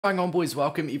Going on, boys,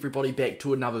 welcome everybody back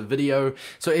to another video.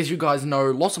 So as you guys know,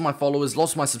 lots of my followers,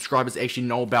 lots of my subscribers actually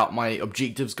know about my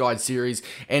objectives guide series,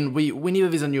 and whenever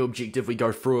there's a new objective we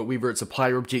go through it, whether it's a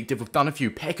player objective. We've done a few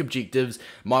pack objectives,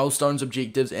 milestones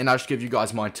objectives, and I just give you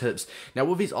guys my tips. Now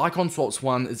with these icon swaps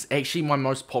one, it's actually my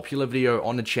most popular video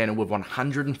on the channel with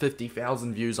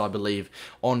 150,000 views, I believe,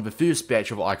 on the first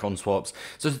batch of icon swaps.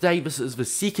 So today this is the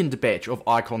second batch of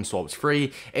icon swaps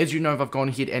free. As you know, I've gone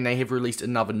ahead and they have released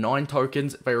another 9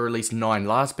 tokens. They released 9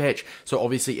 last batch, so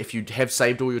obviously if you have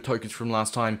saved all your tokens from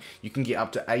last time, you can get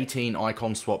up to 18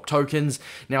 icon swap tokens.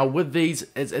 Now with these,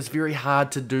 it's very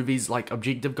hard to do these like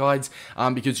objective guides,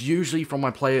 because usually from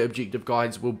my player objective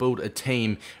guides we'll build a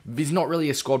team. There's not really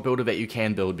a squad builder that you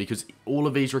can build because all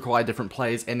of these require different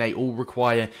players and they all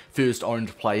require first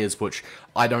owned players, which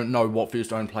I don't know what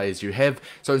first owned players you have.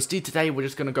 So instead today we're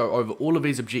just going to go over all of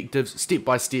these objectives step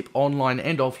by step, online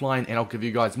and offline, and I'll give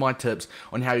you guys my tips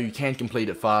on how you can complete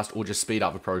it fast or just speed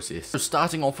up the process. So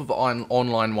starting off with the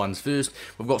online ones first,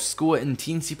 we've got score in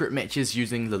 10 separate matches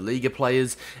using LaLiga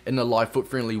players in the live FUT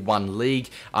Friendly 1 league.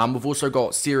 We've also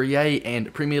got Serie A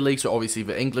and Premier League, so obviously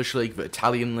the English league, the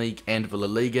Italian league and the La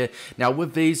Liga. Now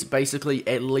with these, basically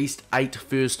at least 8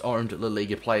 first owned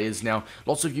LaLiga players. Now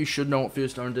lots of you should know what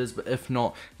first owned is, but if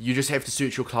not, you just have to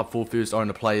search your club for first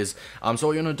owner players. So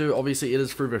what you're going to do, obviously it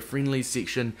is through the friendly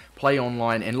section, play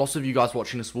online, and lots of you guys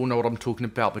watching this will know what I'm talking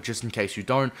about, but just in case you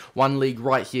don't, one league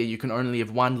right here, you can only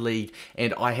have one league,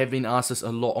 and I have been asked this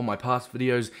a lot on my past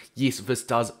videos. Yes, this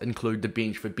does include the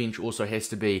bench. The bench also has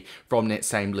to be from that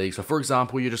same league. So for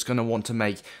example, you're just going to want to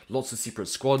make lots of separate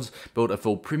squads, build a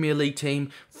full Premier League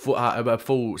team, a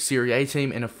full Serie A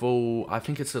team, and a full, I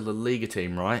think it's a La Liga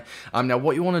team, right? Now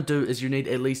what you want to do is you need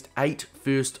at least 8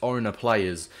 first owner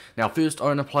players. Now first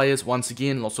owner players, once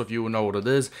again, lots of you will know what it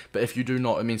is, but if you do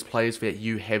not, it means players that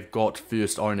you have got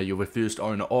first owner, you're the first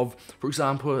owner of. For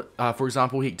example,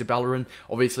 Hector Bellerin,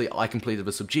 obviously I completed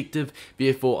this objective,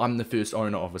 therefore I'm the first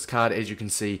owner of this card. As you can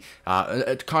see,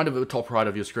 kind of at the top right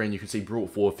of your screen, you can see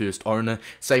brought for first owner.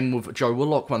 Same with Joe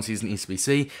Willock once he's an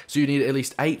SBC. So you need at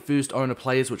least 8 first owner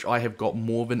players, which I have got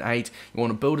more than 8. You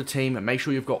want to build a team and make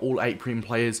sure you've got all 8 Prem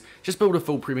players. Just build a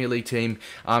full Premier League team.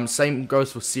 Same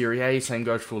goes for Serie A, same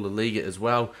goes for La Liga as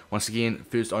well. Once again,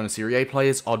 first owner Serie A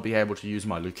players, I'd be able to use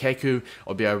my Lukaku,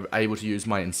 I'd be able to use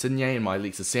my Insigne and my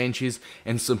Alexis Sanchez,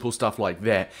 and simple stuff like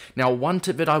that. Now one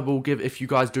tip that I will give if you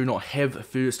guys do not have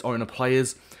first owner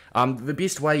players, the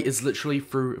best way is literally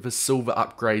through the silver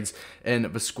upgrades in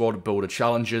the squad builder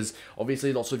challenges.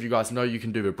 Obviously lots of you guys know you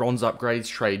can do the bronze upgrades,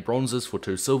 trade bronzes for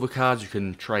 2 silver cards, you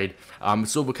can trade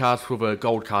silver cards for the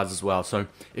gold cards as well. So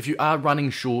if you are running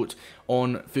short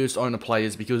on first owner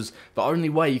players, because the only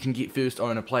way you can get first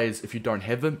owner players if you don't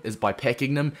have them is by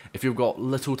packing them. If you've got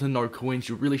little to no coins,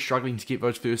 you're really struggling to get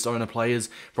those first owner players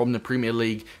from the Premier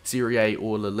League, Serie A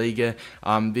or La Liga,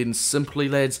 then simply,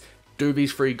 lads, do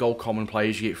these free gold common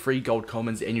players. You get free gold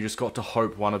commons, and you just got to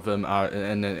hope one of them are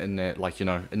in that, like, you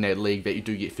know, in that league that you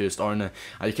do get first owner.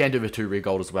 You can do the 2 rare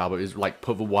gold as well, but it's like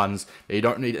put the ones that you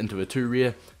don't need into the 2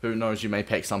 rare. Who knows, you may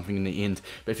pack something in the end.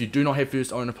 But if you do not have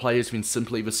first owner players, then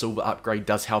simply the silver upgrade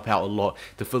does help out a lot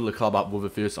to fill the club up with the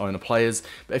first owner players.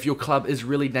 But if your club is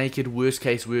really naked, worst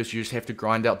case worst, you just have to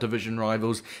grind out division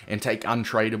rivals and take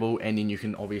untradeable, and then you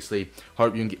can obviously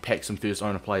hope you can get pack some first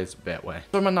owner players that way.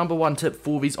 So my number 1 tip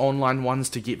for these online ones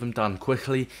to get them done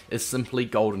quickly is simply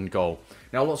golden goal.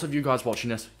 Now lots of you guys watching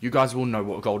this, you guys will know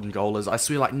what golden goal is. I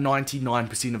swear like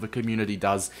 99% of the community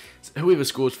does. Whoever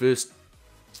scores first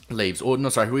leaves, or no,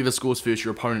 sorry, whoever scores first,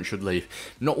 your opponent should leave.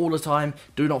 Not all the time,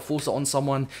 do not force it on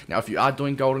someone. Now if you are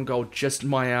doing golden goal, just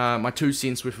my my 2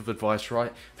 cents worth of advice,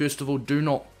 right? First of all, do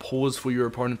not pause for your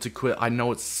opponent to quit. I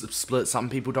know it's split, some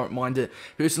people don't mind it.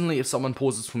 Personally, if someone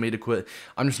pauses for me to quit,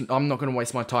 I'm not going to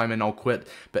waste my time and I'll quit.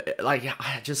 But like,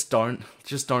 just don't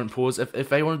pause. If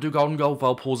they want to do golden goal,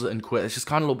 they'll pause it and quit. It's just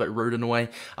kind of a little bit rude in a way.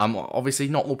 Obviously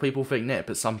not all people think that,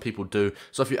 but some people do.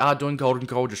 So if you are doing golden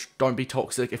goal, just don't be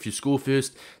toxic. If you score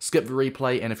first, skip the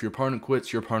replay, and if your opponent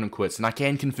quits, your opponent quits. And I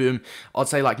can confirm, I'd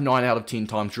say like 9 out of 10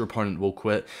 times your opponent will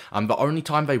quit. The only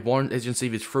time they won't, as you can see,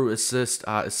 is through assist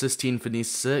 10, finesse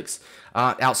 6,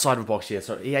 outside of the box here.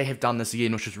 So EA have done this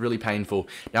again, which is really painful.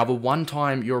 Now the one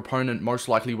time your opponent most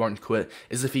likely won't quit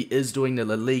is if he is doing the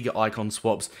La Liga icon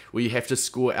swaps, where you have to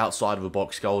score outside of the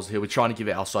box goals. Here we're trying to give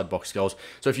it outside box goals.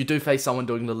 So if you do face someone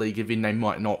doing La Liga, then they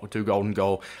might not do golden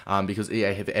goal, because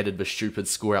EA have added the stupid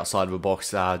score outside of a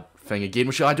box thing again,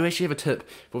 which I do actually have a tip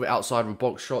for the outside of a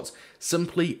box shots.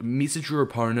 Simply message your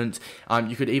opponent.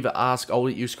 You could either ask, I'll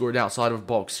let you score it outside of a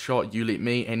box shot, you let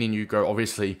me, and then you go,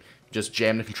 obviously, just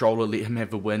jam the controller, let him have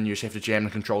the win. You just have to jam the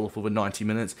controller for the 90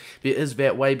 minutes. There is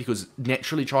that way, because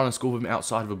naturally trying to score with him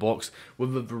outside of the box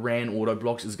with the Varane auto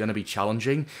blocks is going to be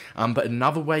challenging. But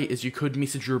another way is you could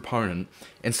message your opponent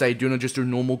and say, do you want to just do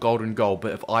normal golden goal,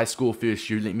 but if I score first,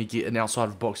 you let me get an outside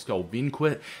of the box goal, then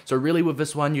quit. So really with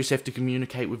this one, you just have to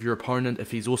communicate with your opponent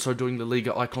if he's also doing the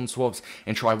Liga icon swaps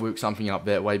and try work something up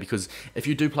that way, because if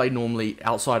you do play normally,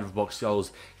 outside of the box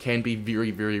goals can be very,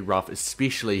 very rough,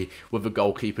 especially with the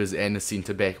goalkeepers and the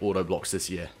centre-back auto blocks this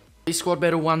year. These squad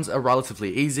battle ones are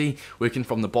relatively easy, working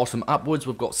from the bottom upwards.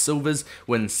 We've got silvers,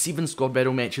 win 7 squad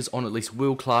battle matches on at least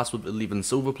world class with 11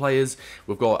 silver players.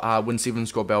 We've got win 7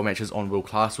 squad battle matches on world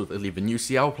class with 11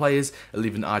 UCL players,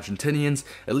 11 Argentinians,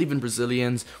 11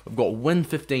 Brazilians. We've got win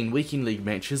 15 weekend league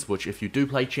matches, which if you do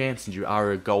play champs and you are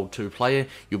a gold 2 player,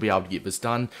 you'll be able to get this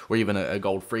done, or even a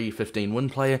gold 3 15 win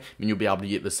player, then you'll be able to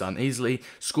get this done easily.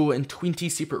 Score in 20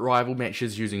 separate rival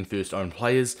matches using first owned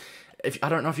players. I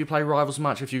don't know if you play Rivals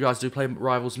much, if you guys do play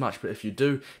Rivals much, but if you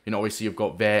do, then obviously you've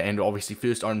got that, and obviously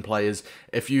first owned players.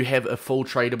 If you have a full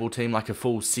tradable team, like a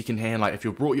full second hand, like if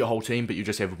you've brought your whole team, but you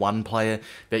just have one player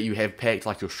that you have packed,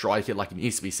 like your striker, like an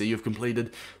SBC you've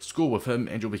completed, score with him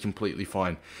and you'll be completely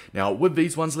fine. Now, with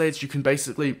these ones, lads, you can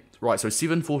basically, right, so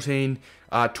 7, 14,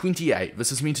 28.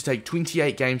 This is meant to take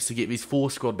 28 games to get these 4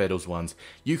 squad battles ones.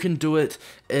 You can do it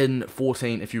in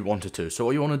 14 if you wanted to. So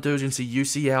what you want to do is you can see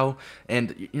UCL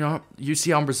and,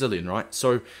 UCL and Brazilian, right?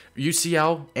 So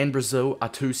UCL and Brazil are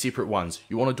 2 separate ones.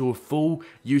 You want to do a full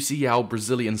UCL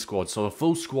Brazilian squad. So a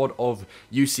full squad of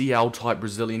UCL type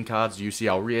Brazilian cards,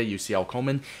 UCL rare, UCL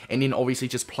common, and then obviously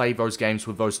just play those games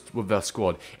with the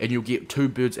squad. And you'll get 2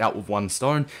 birds out with 1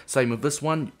 stone. Same with this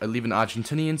one, 11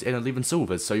 Argentinians and 11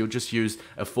 silvers. So you'll just use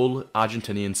a full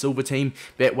Argentinian silver team.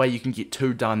 That way you can get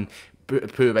 2 done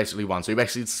per basically 1. So you're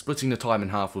basically splitting the time in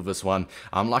half with this one.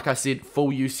 Like I said, full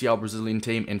UCL Brazilian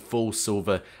team and full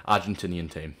silver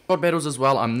Argentinian team. Squad battles as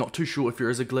well, I'm not too sure if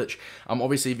there is a glitch.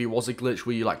 Obviously if there was a glitch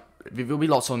where you there'll be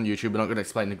lots on YouTube, we're not going to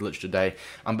explain the glitch today,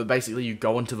 but basically you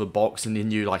go into the box and then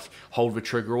you hold the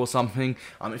trigger or something.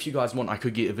 If you guys want, I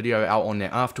could get a video out on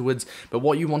that afterwards, but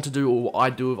what you want to do, or what I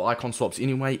do with icon swaps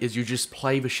anyway, is you just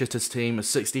play the shittest team, a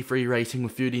 63 rating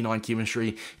with 39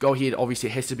 chemistry, go ahead, obviously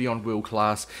it has to be on world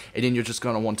class, and then you're just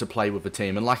going to want to play with the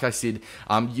team. And like I said,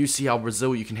 UCL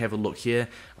Brazil, you can have a look here,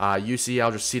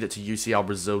 UCL, just set it to UCL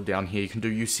Brazil down here. You can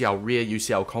do UCL rare,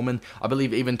 UCL common, I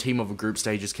believe even team of a group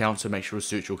stages count, so make sure to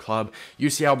search your club.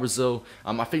 UCL Brazil,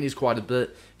 I think there's quite a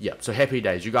bit. Yeah, so happy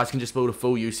days. You guys can just build a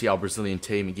full UCL Brazilian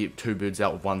team and get 2 birds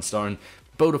out with 1 stone.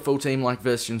 Build a full team like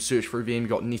this and search for them. You've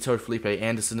got Neto, Felipe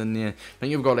Anderson in there. I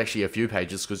think you've got actually a few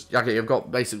pages, because okay, you've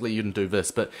got basically you can do this,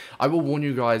 but I will warn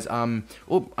you guys,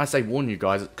 or I say warn you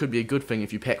guys, it could be a good thing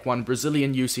if you pack 1.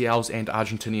 Brazilian UCLs and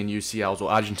Argentinian UCLs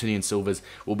or Argentinian silvers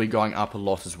will be going up a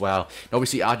lot as well. And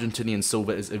obviously Argentinian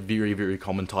silver is a very, very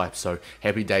common type, so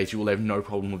happy days, you will have no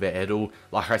problem with that at all.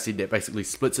 Like I said, that basically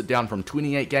splits it down from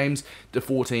 28 games to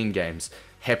 14 games.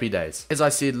 Happy days. As I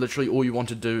said, literally all you want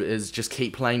to do is just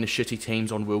keep playing the shitty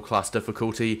teams on world class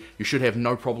difficulty. You should have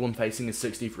no problem facing a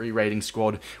 63 rating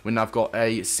squad when I've got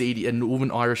a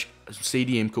Northern Irish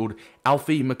CDM called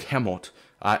Alfie McCamot.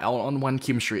 On 1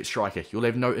 chemistry at striker. You'll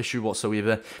have no issue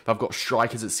whatsoever. But I've got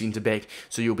strikers at centre back,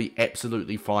 so you'll be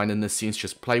absolutely fine in this sense.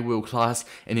 Just play world class,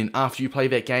 and then after you play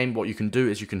that game, what you can do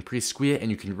is you can press square and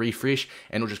you can refresh,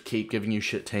 and it'll just keep giving you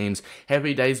shit teams.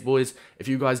 Happy days, boys. If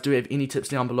you guys do have any tips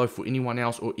down below for anyone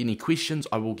else or any questions,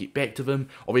 I will get back to them.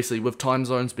 Obviously, with time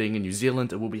zones being in New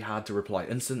Zealand, it will be hard to reply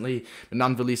instantly, but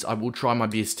nonetheless, I will try my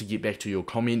best to get back to your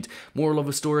comment. Moral of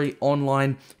the story,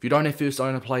 online, if you don't have first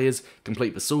owner players,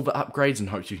 complete the silver upgrades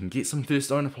and hope you can get some first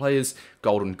owner players.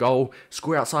 Golden goal,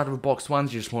 score outside of a box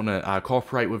ones, you just want to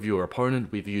cooperate with your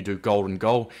opponent, whether you do golden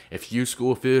goal. If you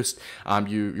score first,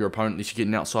 your opponent lets you get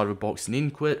an outside of a box and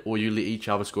then quit, or you let each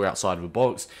other score outside of a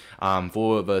box.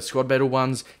 For the squad battle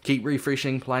ones, keep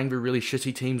refreshing, playing the really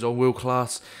shitty teams on world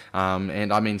class,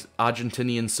 and I mean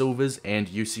Argentinian silvers and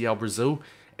UCL Brazil,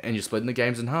 and you're splitting the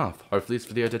games in half. Hopefully this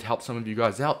video did help some of you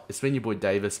guys out. It's been your boy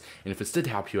Davis, and if this did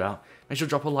help you out, make sure to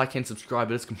drop a like and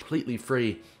subscribe. It's completely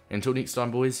free. Until next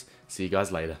time, boys, see you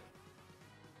guys later.